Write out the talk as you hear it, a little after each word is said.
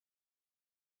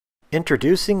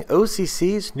Introducing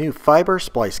OCC's new Fiber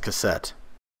Splice Cassette.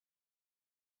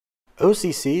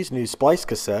 OCC's new Splice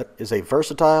Cassette is a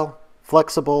versatile,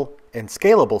 flexible, and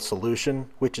scalable solution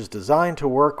which is designed to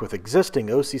work with existing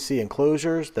OCC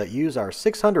enclosures that use our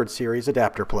 600 series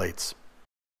adapter plates.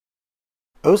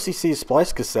 OCC's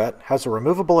Splice Cassette has a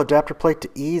removable adapter plate to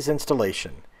ease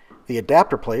installation. The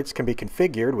adapter plates can be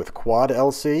configured with Quad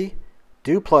LC,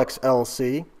 Duplex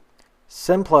LC,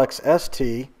 Simplex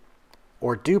ST,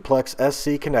 or Duplex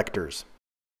SC connectors.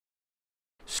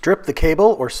 Strip the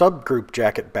cable or subgroup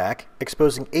jacket back,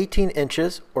 exposing 18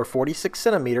 inches or 46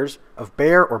 centimeters of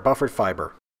bare or buffered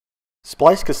fiber.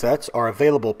 Splice cassettes are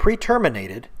available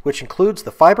pre-terminated, which includes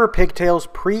the fiber pigtails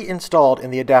pre-installed in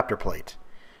the adapter plate.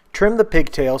 Trim the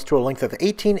pigtails to a length of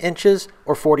 18 inches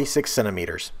or 46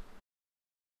 centimeters.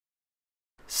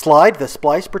 Slide the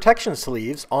splice protection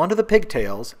sleeves onto the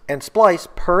pigtails and splice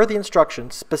per the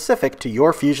instructions specific to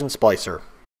your Fusion splicer.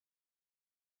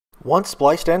 Once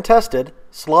spliced and tested,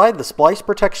 slide the splice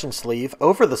protection sleeve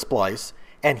over the splice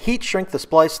and heat shrink the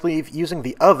splice sleeve using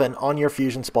the oven on your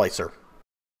Fusion splicer.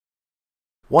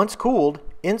 Once cooled,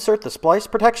 insert the splice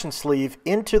protection sleeve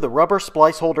into the rubber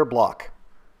splice holder block.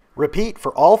 Repeat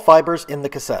for all fibers in the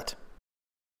cassette.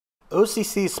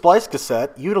 OCC's Splice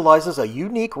Cassette utilizes a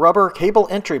unique rubber cable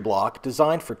entry block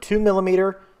designed for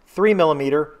 2mm,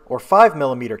 3mm, or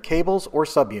 5mm cables or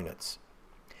subunits.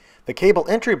 The cable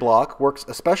entry block works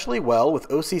especially well with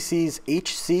OCC's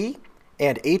HC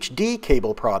and HD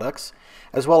cable products,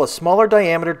 as well as smaller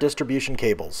diameter distribution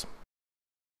cables.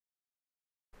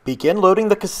 Begin loading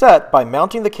the cassette by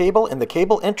mounting the cable in the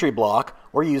cable entry block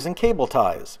or using cable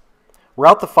ties.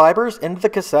 Route the fibers into the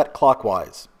cassette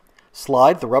clockwise.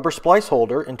 Slide the rubber splice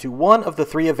holder into one of the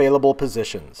three available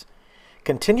positions.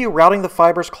 Continue routing the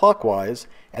fibers clockwise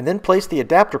and then place the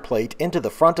adapter plate into the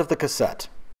front of the cassette.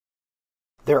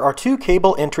 There are two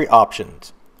cable entry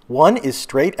options. One is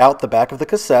straight out the back of the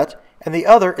cassette and the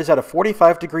other is at a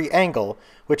 45-degree angle,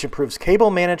 which improves cable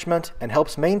management and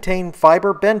helps maintain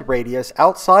fiber bend radius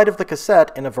outside of the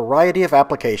cassette in a variety of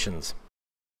applications.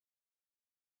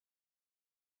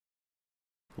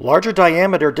 Larger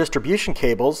diameter distribution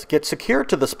cables get secured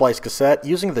to the splice cassette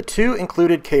using the two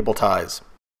included cable ties.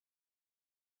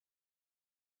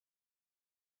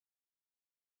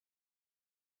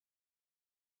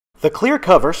 The clear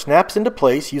cover snaps into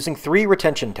place using three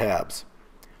retention tabs.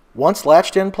 Once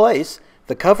latched in place,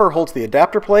 the cover holds the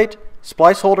adapter plate,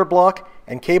 splice holder block,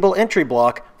 and cable entry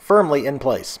block firmly in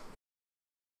place.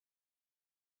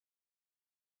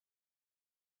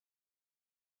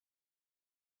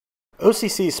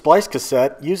 OCC's Splice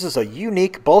Cassette uses a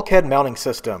unique bulkhead mounting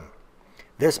system.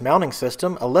 This mounting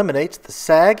system eliminates the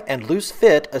sag and loose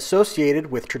fit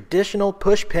associated with traditional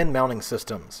push-pin mounting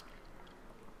systems.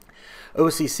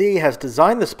 OCC has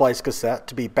designed the Splice Cassette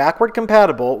to be backward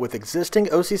compatible with existing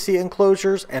OCC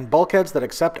enclosures and bulkheads that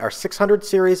accept our 600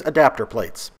 series adapter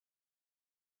plates.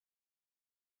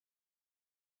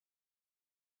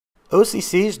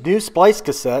 OCC's new Splice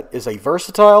Cassette is a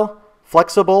versatile,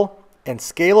 flexible, and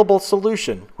scalable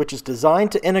solution which is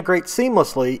designed to integrate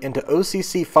seamlessly into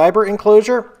OCC fiber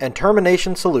enclosure and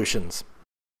termination solutions.